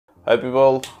Hi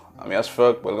people, আমি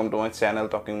Ashfaq, welcome to my channel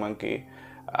talking monkey.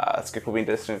 আজকে খুব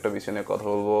ইন্টারেস্টিং একটা বিষয় নিয়ে কথা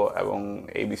বলবো এবং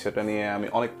এই বিষয়টা নিয়ে আমি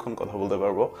অনেকক্ষণ কথা বলতে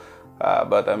পারবো,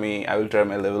 but I will try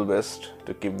my level best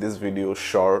to keep this video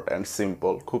short and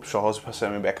simple. খুব সহজ ভাষায়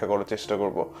আমি ব্যাখ্যা করার চেষ্টা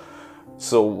করব।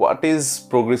 So what is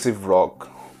progressive rock,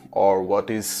 or what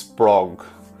is প্রগ,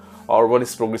 or what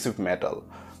is progressive metal?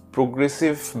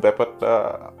 Progressive ব্যাপারটা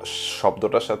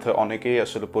শব্দটার সাথে অনেকেই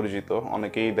আসলে পরিচিত,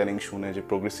 অনেকেই ইদানিং শুনে যে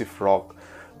progressive rock,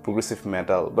 progressive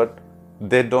metal, but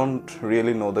they don't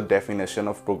really know the definition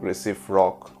of progressive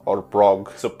rock or prog.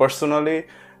 So personally,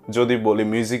 যদি বলি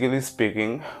musically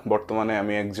speaking, বর্তমানে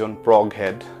আমি একজন prog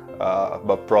head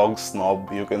বা prog snob,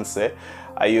 you can say.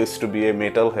 I used to be a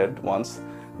metal head once,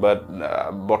 but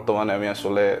বর্তমানে আমি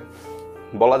আসলে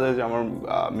বলা যায় যে আমার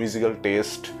মিউজিক্যাল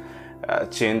টেস্ট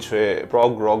চেঞ্জ হয়ে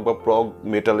prog rock বা prog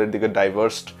মেটালের দিকে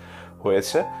ডাইভার্সড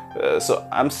হয়েছে। So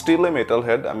I am still A metal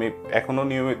head. আমি এখনও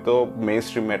নিয়মিত মেইন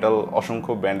স্ট্রিম মেটাল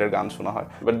অসংখ্য ব্যান্ডের গান শোনা হয়,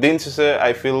 বাট দিন শেষে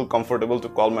I feel comfortable to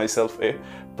call my self A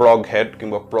প্রগ head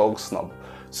কিংবা প্রগ স্নব।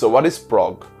 So what is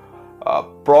প্রগ?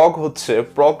 প্রগ হচ্ছে,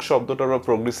 প্রগ শব্দটার বা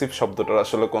প্রোগ্রেসিভ শব্দটার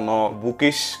আসলে কোনো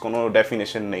বুকিশ কোনো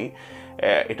ডেফিনেশন নেই।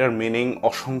 এটার মিনিং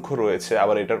অসংখ্য রয়েছে,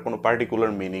 আবার এটার কোনো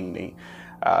পার্টিকুলার মিনিং নেই।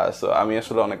 সো আমি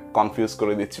আসলে অনেক কনফিউজ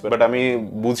করে দিচ্ছি, বাট আমি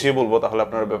বুঝিয়ে বলবো, তাহলে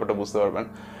আপনারা ব্যাপারটা বুঝতে পারবেন।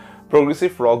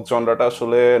 প্রোগ্রেসিভ রক জনরাটা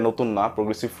আসলে নতুন না।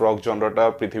 প্রোগ্রেসিভ রক জনরাটা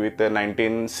পৃথিবীতে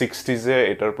 1960s-এ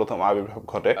এটার প্রথম আবির্ভাব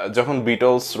ঘটে, যখন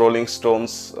বিটলস, রোলিং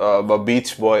স্টোনস বা বিচ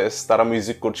বয়েজ তারা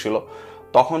মিউজিক করছিল,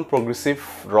 তখন প্রোগ্রেসিভ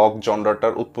রক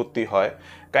জনরাটার উৎপত্তি হয়।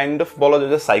 কাইন্ড অফ বলা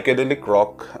যায় যে সাইকেডেলিক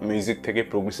রক মিউজিক থেকে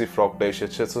প্রোগ্রেসিভ রকটা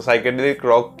এসেছে। সো সাইকেডেলিক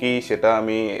রক কি সেটা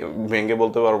আমি ভেঙে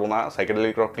বলতে পারবো না।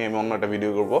 সাইকেডেলিক রক নিয়ে আমি অন্য একটা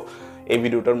ভিডিও করবো। এই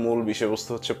ভিডিওটার মূল বিষয়বস্তু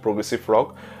হচ্ছে progressive rock.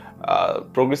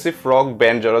 Progressive rock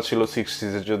band যারা ছিল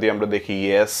 60s-এ, যদি আমরা দেখি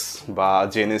ইয়েস বা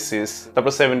জেনেসিস,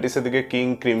 তারপর 70s-এর দিকে কিং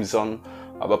ক্রিমজন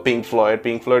বা pink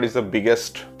Floyd is the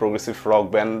biggest progressive rock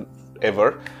band ever.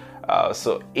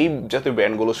 So এই জাতীয়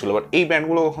ব্যান্ডগুলো ছিল, বাট এই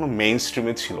ব্যান্ডগুলো কখনো মেইন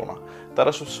স্ট্রিমে ছিল না।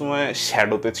 তারা সবসময়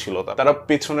শ্যাডোতে ছিল, তারা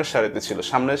পেছনের সারিতে ছিল।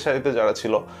 সামনের সারিতে যারা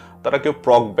ছিল তারা কেউ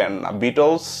প্রগ ব্যান্ড না।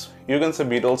 Beatles, you can say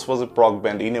Beatles was A প্রগ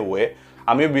band in a way.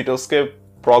 আমিও বিটলসকে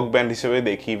প্রগ ব্যান্ড হিসেবে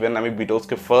দেখি, ইভেন আমি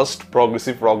বিটলসকে ফার্স্ট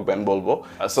প্রোগ্রেসিভ রক ব্যান্ড বলবো।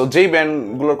 সো যেই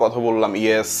ব্যান্ডগুলোর কথা বললাম,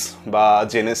 ইয়েস বা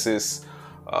জেনেসিস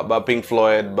বা পিঙ্ক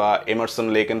ফ্লয়েড বা এমারসন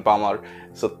লেক অ্যান্ড পামার,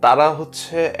 সো তারা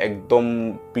হচ্ছে একদম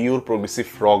pure progressive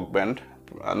rock band,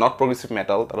 not progressive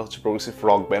metal. তারা হচ্ছে প্রোগ্রেসিভ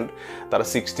রক ব্যান্ড। তারা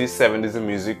 60s 70s-এ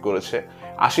মিউজিক করেছে।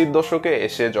 80-র দশকে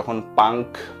এসে যখন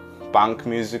পাঙ্ক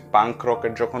মিউজিক, পাঙ্ক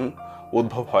রকের যখন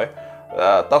উদ্ভব হয়,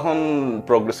 তখন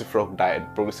প্রোগ্রেসিভ রক ডায়েড,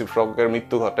 প্রোগ্রেসিভ রকের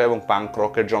মৃত্যু ঘটে এবং পাঙ্ক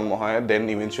রকের জন্ম হয়। দেন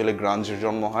ইভেনচুয়ালি গ্রাঞ্জের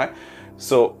জন্ম হয়।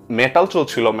 সো মেটাল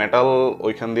চলছিল, মেটাল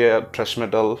ওইখান দিয়ে থ্রেশ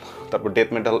মেটাল, তারপর ডেথ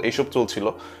মেটাল, এইসব চলছিল।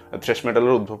 থ্রেশ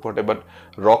মেটালের উদ্ভব ঘটে, বাট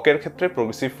রকের ক্ষেত্রে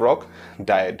প্রোগ্রেসিভ রক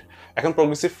ডায়েড। এখন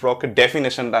প্রোগ্রেসিভ রকের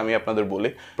ডেফিনেশনটা আমি আপনাদের বলি।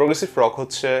 প্রোগ্রেসিভ রক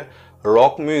হচ্ছে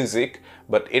রক মিউজিক,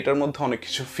 বাট এটার মধ্যে অনেক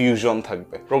কিছু ফিউশন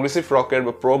থাকবে। প্রোগ্রেসিভ রকের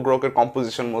বা প্রোগ রকের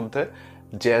কম্পোজিশন মধ্যে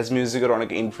জ্যাজ মিউজিকের অনেক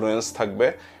ইনফ্লুয়েন্স থাকবে,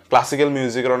 ক্লাসিক্যাল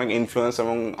মিউজিকের অনেক ইনফ্লুয়েন্স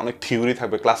এবং অনেক থিওরি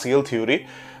থাকবে। ক্লাসিক্যাল থিওরি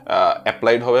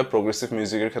অ্যাপ্লাইড হবে প্রোগ্রেসিভ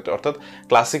মিউজিকের ক্ষেত্রে। অর্থাৎ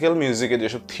ক্লাসিক্যাল মিউজিকে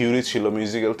যেসব থিওরি ছিল,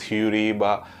 মিউজিক্যাল থিওরি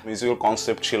বা মিউজিক্যাল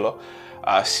কনসেপ্ট ছিল,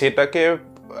 সেটাকে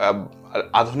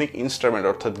আধুনিক ইনস্ট্রুমেন্ট,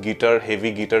 অর্থাৎ গিটার,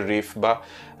 হেভি গিটার রিফ বা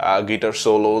গিটার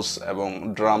সোলোস এবং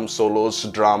ড্রাম সোলোস,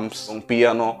 ড্রামস এবং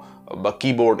পিয়ানো বা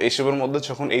কিবোর্ড, এইসবের মধ্যে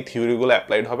যখন এই থিওরিগুলো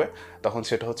অ্যাপ্লাইড হবে, তখন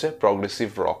সেটা হচ্ছে প্রোগ্রেসিভ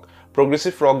রক।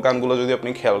 প্রোগ্রেসিভ রক গানগুলো যদি আপনি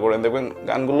খেয়াল করেন, দেখবেন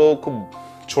গানগুলো খুব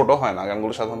ছোট হয় না।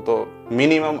 গানগুলো সাধারণত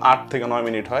মিনিমাম 8 থেকে 9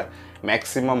 মিনিট হয়,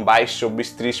 ম্যাক্সিমাম 22, 24,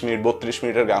 30 মিনিট, 32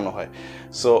 মিনিটের গানও হয়।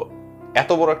 সো এত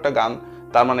বড় একটা গান,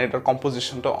 তার মানে এটার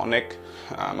কম্পোজিশনটা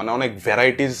অনেক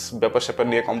ভ্যারাইটিস ব্যাপার স্যাপার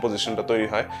নিয়ে কম্পোজিশনটা তৈরি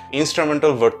হয়।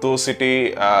 ইনস্ট্রুমেন্টাল ভার্তুওসিটি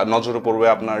নজরে পড়বে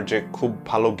আপনার, যে খুব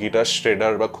ভালো গিটার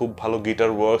স্ট্রেডার বা খুব ভালো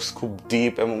গিটার ওয়ার্কস, খুব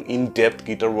ডিপ এবং ইন ডেপথ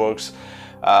গিটার ওয়ার্কস।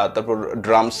 তারপর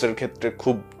ড্রামসের ক্ষেত্রে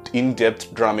খুব ইন ডেপথ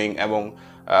ড্রামিং এবং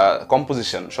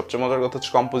কম্পোজিশন। সবচেয়ে মজার কথা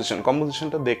হচ্ছে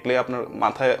কম্পোজিশনটা দেখলে আপনার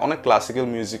মাথায় অনেক ক্লাসিক্যাল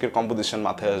মিউজিকের কম্পোজিশন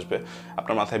মাথায় আসবে।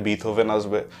 আপনার মাথায় বিথোভেন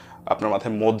আসবে, আপনার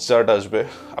মাথায় মোৎজার্ট আসবে,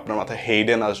 আপনার মাথায়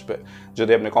হেইডেন আসবে,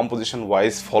 যদি আপনি কম্পোজিশন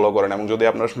ওয়াইজ ফলো করেন এবং যদি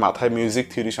আপনার মাথায় মিউজিক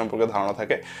থিওরি সম্পর্কে ধারণা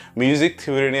থাকে। মিউজিক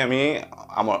থিওরি নিয়ে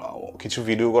আমার কিছু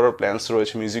ভিডিও করার প্ল্যানস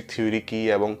রয়েছে। মিউজিক থিওরি কী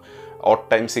এবং অড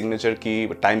টাইম সিগনেচার কি,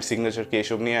 টাইম সিগনেচার কি,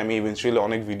 এসব নিয়ে আমি ইভেন্চুয়ালি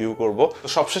অনেক ভিডিও করব। তো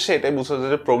সবশেষে এটাই বুঝতে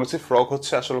যায় যে প্রোগ্রেসিভ রক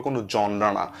হচ্ছে আসলে কোনো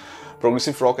জনরা না।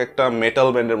 প্রোগ্রেসিভ রক একটা মেটাল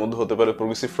ব্যান্ডের মধ্যে হতে পারে,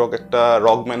 প্রোগ্রেসিভ রক একটা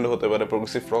রক ব্যান্ডে হতে পারে,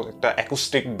 প্রোগ্রেসিভ রক একটা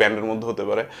অ্যাকুস্টিক ব্যান্ডের মধ্যে হতে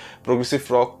পারে, প্রোগ্রেসিভ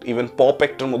রক ইভেন পপ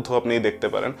অ্যাক্টের মধ্যেও আপনি দেখতে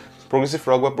পারেন। প্রোগ্রেসিভ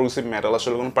রক বা প্রোগ্রেসিভ মেটাল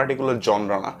আসলে কোনো পার্টিকুলার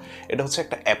জনরা না, এটা হচ্ছে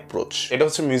একটা অ্যাপ্রোচ। এটা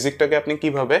হচ্ছে মিউজিকটাকে আপনি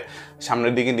কিভাবে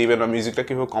সামনের দিকে দিবেন বা মিউজিকটা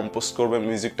কিভাবে কম্পোজ করবেন,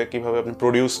 মিউজিকটা কিভাবে আপনি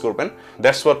প্রডিউস করবেন।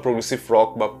 দ্যাটস হোয়াট প্রোগ্রেসিভ রক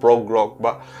বা প্রগ রক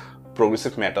বা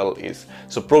progressive metal is.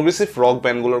 So progressive rock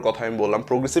ব্যান্ডগুলোর কথা আমি বললাম,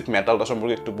 progressive metalটা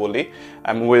সম্পর্কে একটু বলি।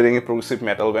 I'm wearing a progressive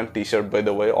metal band t-shirt by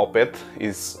the way. Opeth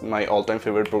is my all-time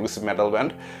favorite progressive metal band.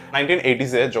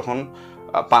 1980s এ যখন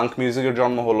punk মিউজিকের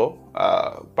জন্ম হলো,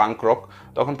 পাঙ্ক রক,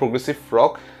 তখন প্রোগ্রেসিভ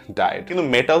রক ডায়েড। কিন্তু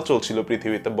মেটাল চলছিল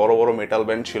পৃথিবীতে, বড় বড় মেটাল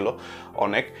ব্যান্ড ছিল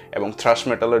অনেক, এবং থ্রাশ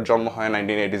মেটালের জন্ম হয়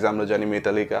 1980s। আমরা জানি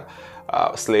মেটালিকা,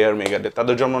 স্লেয়ার, মেগাডেথ,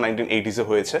 তাদের জন্ম 1980s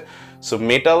হয়েছে। সো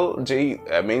মেটাল যেই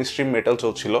মেইন স্ট্রিম মেটাল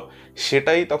চলছিল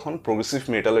সেটাই তখন প্রোগ্রেসিভ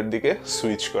মেটালের দিকে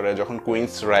সুইচ করে যখন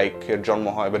কুইন্স রাইকের জন্ম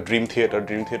হয়, বা ড্রিম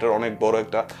থিয়েটার অনেক বড়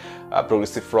একটা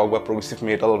প্রোগ্রেসিভ রক বা প্রোগ্রেসিভ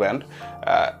মেটাল ব্যান্ড,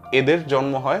 এদের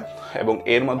জন্ম হয় এবং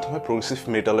এর মাধ্যমে প্রোগ্রেসিভ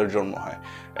মেটালের জন্ম হয়।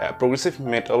 Progressive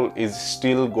metal is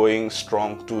still going strong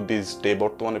to this day.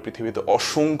 বর্তমানে পৃথিবীতে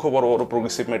অসংখ্য বড় বড়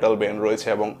প্রোগ্রেসিভ মেটাল ব্যান্ড রয়েছে,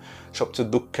 এবং সবচেয়ে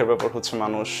দুঃখের ব্যাপার হচ্ছে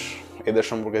মানুষ এদের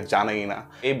সম্পর্কে জানেই না।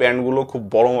 এই ব্যান্ডগুলো খুব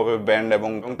বড় মাপের ব্যান্ড, এবং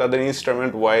তাদের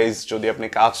ইনস্ট্রুমেন্ট ওয়াইজ যদি আপনি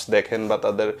কাজ দেখেন বা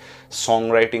তাদের সং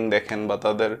রাইটিং দেখেন বা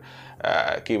তাদের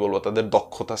কি বলবো, তাদের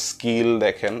দক্ষতা, স্কিল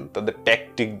দেখেন, তাদের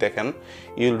ট্যাকটিক দেখেন,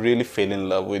 you will really fail in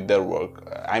love with their work.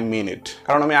 I mean ইট।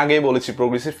 কারণ আমি আগেই বলেছি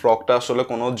প্রোগ্রেসিভ রকটা আসলে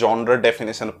কোনো জনরার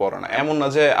ডেফিনেশনে পড়ে না। এমন না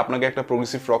যে আপনাকে একটা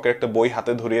প্রোগ্রেসিভ রকের একটা বই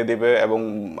হাতে ধরিয়ে দিবে এবং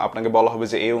আপনাকে বলা হবে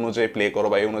যে এই অনুযায়ী প্লে করো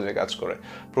বা এই অনুযায়ী কাজ করে।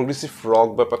 প্রোগ্রেসিভ রক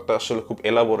ব্যাপারটা আসলে খুব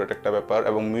এলাবোরেট একটা ব্যাপার,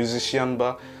 এবং মিউজিশিয়ান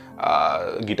বা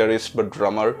গিটারিস্ট বা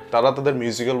ড্রামার তারা তাদের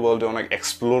মিউজিক্যাল ওয়ার্ল্ডে অনেক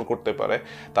এক্সপ্লোর করতে পারে,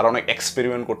 তারা অনেক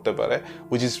এক্সপেরিমেন্ট করতে পারে,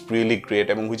 হুইচ ইজ রিয়েলি গ্রেট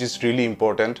এবং which is really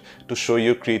important to show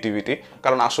your creativity.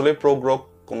 কারণ আসলে প্রোগ রক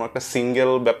কোনো একটা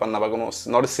সিঙ্গেল ব্যাপার না, বা কোনো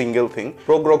not a single thing.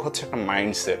 প্রোগ rock হচ্ছে একটা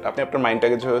মাইন্ডসেট। আপনি আপনার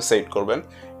মাইন্ডটাকে যেভাবে সেট করবেন,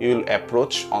 you will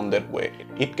approach on that way.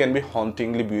 It can be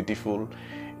হন্টিংলি beautiful,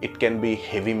 it can be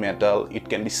heavy metal, it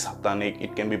can be satanic,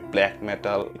 it can be black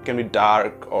metal, it can be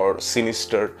dark or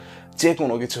sinister, যে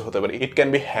কোনো কিছু হতে পারে। It can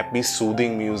be happy soothing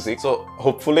music. So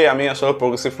hopefully আমি আসলে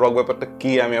progressive rock ব্যাপারটা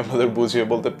কি আমি আপনাদের বুঝিয়ে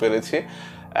বলতে পেরেছি।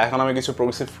 এখন আমি কিছু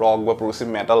প্রোগ্রেসিভ রক বা প্রোগ্রেসিভ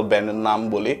মেটাল ব্যান্ডের নাম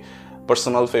বলি,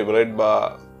 পার্সোনাল ফেভারিট বা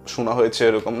শোনা হয়েছে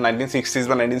এরকম। 1960s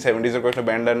বা 1970s এর কয়েকটা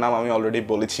ব্যান্ডের নাম আমি অলরেডি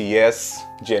বলেছি। Yes,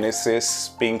 Genesis,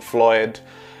 pink Floyd,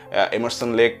 Emerson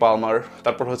lake Palmer,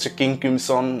 তারপর হচ্ছে king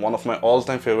crimson, one of my all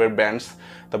time favourite bands.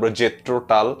 তারপর জেট্রো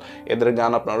টাল, এদের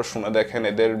গান আপনারা শুনে দেখেন,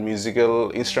 এদের মিউজিক্যাল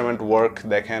ইনস্ট্রুমেন্ট ওয়ার্ক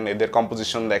দেখেন, এদের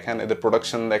কম্পোজিশন দেখেন, এদের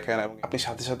প্রোডাকশন দেখেন, এবং আপনি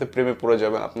সাথে সাথে প্রেমে পড়ে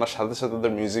যাবেন। আপনার সাথে সাথে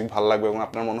তাদের মিউজিক ভালো লাগবে এবং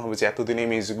আপনার মনে হবে যে এতদিন এই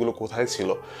মিউজিকগুলো কোথায় ছিল,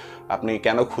 আপনি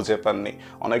কেন খুঁজে পাননি।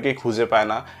 অনেকেই খুঁজে পায়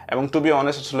না, এবং টু বি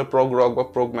অনেস্ট আসলে প্রোগ রক বা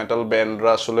প্রোগ মেটাল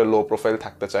ব্যান্ডরা আসলে লো প্রোফাইল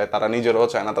থাকতে চায়, তারা নিজেরাও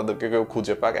চায় না তাদেরকে কেউ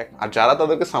খুঁজে পাক। আর যারা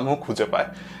তাদেরকে সামহাও খুঁজে পায়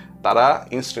তারা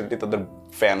ইনস্ট্যান্টলি তাদের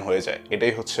ফ্যান হয়ে যায়।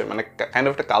 এটাই হচ্ছে মানে কাইন্ড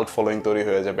অফ একটা কাল্ট ফলোয়িং তৈরি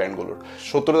হয়ে যায় ব্যান্ডগুলোর।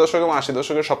 70 দশক এবং 80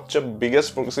 দশকের সবচেয়ে বিগেস্ট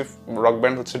প্রোগ্রেসিভ রক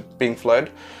ব্যান্ড হচ্ছে pink Floyd,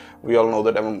 we all know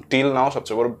that, এবং টিল নাও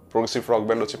সবচেয়ে বড় প্রোগ্রেসিভ রক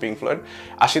ব্যান্ড হচ্ছে পিঙ্ক ফ্লয়েড।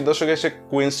 80 দশকে এসে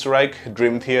কুইন্স রাইক,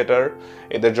 ড্রিম থিয়েটার,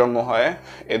 এদের জন্ম হয়।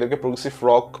 এদেরকে প্রোগ্রেসিভ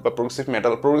রক বা প্রোগ্রেসিভ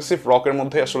মেটাল, প্রোগ্রেসিভ রকের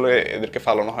মধ্যে আসলে এদেরকে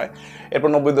ফালানো হয়। এরপর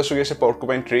 90 দশকে এসে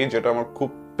পর্কুপাইন ট্রি, যেটা আমার খুব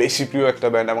বেশি প্রিয় একটা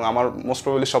ব্যান্ড, এবং আমার মোস্ট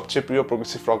প্রবাবলি সবচেয়ে প্রিয়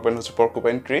প্রোগ্রেসিভ রক ব্যান্ড হচ্ছে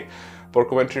পর্কুপাইন ট্রি।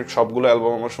 পর্কুপাইন ট্রির সবগুলো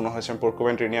অ্যালবাম আমার শোনা হয়েছে।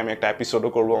 পর্কুপাইন ট্রি নিয়ে আমি একটা এপিসোডও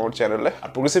করবো আমার চ্যানেলে। আর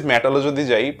প্রোগ্রেসিভ মেটালও যদি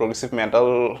যাই, progressive metal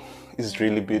is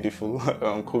really beautiful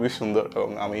এবং খুবই সুন্দর, এবং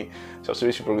আমি সবচেয়ে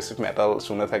বেশি প্রোগ্রেসিভ মেটাল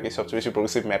শুনে থাকি, সবচেয়ে বেশি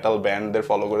প্রোগ্রেসিভ মেটাল ব্যান্ডদের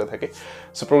ফলো করে থাকি।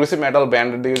 সো প্রোগ্রেসিভ মেটাল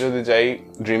ব্যান্ডের দিকে যদি যাই,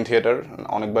 ড্রিম থিয়েটার,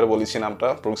 অনেকবার বলেছি নামটা,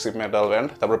 প্রোগ্রেসিভ মেটাল ব্যান্ড।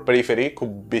 তারপর পেরিফেরি, খুব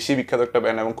বেশি বিখ্যাত একটা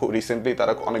ব্যান্ড এবং খুব রিসেন্টলি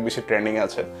তারা অনেক বেশি ট্রেন্ডিং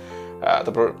আছে।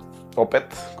 তারপর অপেথ,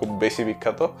 খুব বেশি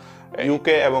বিখ্যাত।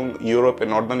 ইউকে এবং ইউরোপে,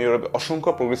 নর্দার্ন ইউরোপে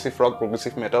অসংখ্য progressive rock,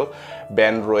 progressive metal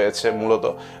band রয়েছে মূলত,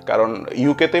 কারণ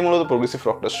ইউকেতেই মূলত প্রোগ্রেসিভ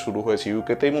রকটা শুরু হয়েছে।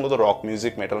 ইউকেতেই মূলত রক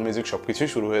মিউজিক, মেটাল মিউজিক সব কিছুই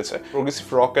শুরু হয়েছে। প্রোগ্রেসিভ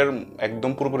রকের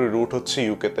একদম পুরোপুরি রুট হচ্ছে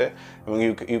ইউকেতে, এবং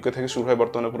ইউকে থেকে শুরু হয়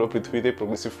বর্তমানে পুরো পৃথিবীতেই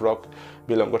প্রোগ্রেসিভ রক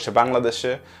বিলং করছে।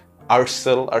 বাংলাদেশে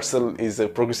Artcell is a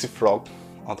progressive rock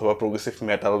অথবা progressive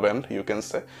metal band, you can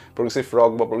say. Progressive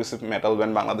rock বা প্রোগ্রেসিভ মেটাল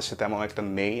ব্যান্ড বাংলাদেশে তেমন একটা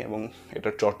নেই, এবং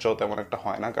এটার চর্চাও তেমন একটা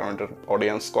হয় না, কারণ এটার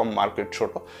অডিয়েন্স কম, মার্কেট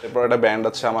ছোট। এরপর একটা ব্যান্ড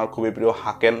আছে আমার খুবই প্রিয়,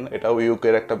 হাকেন, এটাও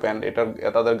ইউকের একটা ব্যান্ড।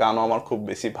 তাদের গানও আমার খুব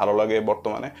বেশি ভালো লাগে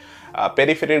বর্তমানে।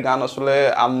 পেরিফেরির গান আসলে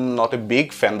I am not a big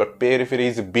fan, but periphery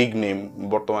is a big name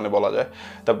বর্তমানে বলা যায়।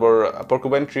 তারপর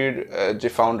পর্কুপাইন ট্রির যে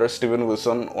ফাউন্ডার স্টিভেন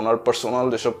উইলসন, ওনার পার্সোনাল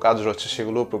যেসব কাজ রয়েছে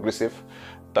সেগুলোও প্রোগ্রেসিভ।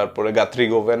 তারপরে গাথরি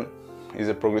গোভেন, is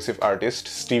a progressive artist,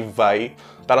 Steve ভাই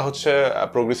তারা হচ্ছে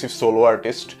প্রোগ্রেসিভ সোলো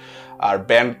আর্টিস্ট। আর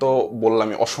ব্যান্ড তো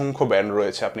বললামই, অসংখ্য ব্যান্ড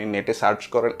রয়েছে, আপনি নেটে সার্চ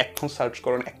করেন,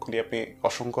 এক্ষুনি আপনি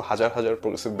অসংখ্য হাজার হাজার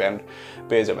প্রোগ্রেসিভ ব্যান্ড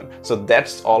পেয়ে যাবেন। So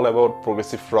that's all about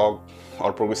progressive rock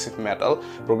or progressive metal.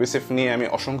 Progressive নিয়ে আমি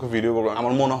অসংখ্য ভিডিও করবো।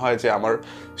 আমার মনে হয় যে আমার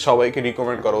সবাইকে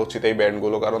রিকমেন্ড করা উচিত এই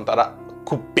ব্যান্ডগুলো, কারণ তারা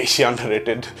খুব বেশি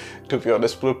আন্ডাররেটেড, টু বি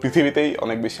অনেস্ট। পুরো পৃথিবীতেই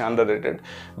অনেক বেশি underrated,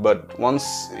 but once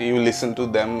you listen to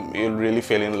them Yule really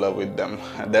fail in love with them,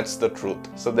 that's the truth.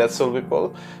 So that's all people.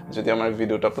 যদি আমার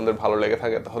ভিডিওটা আপনাদের ভালো লেগে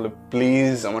থাকে তাহলে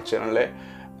প্লিজ আমার চ্যানেলে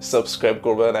সাবস্ক্রাইব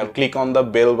করবেন and click on the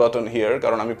bell button here,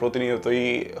 কারণ আমি প্রতিনিয়তই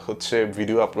হচ্ছে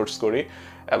ভিডিও আপলোডস করি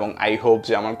এবং আই হোপ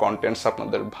যে আমার কন্টেন্টস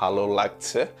আপনাদের ভালো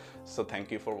লাগছে। So thank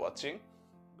you for watching.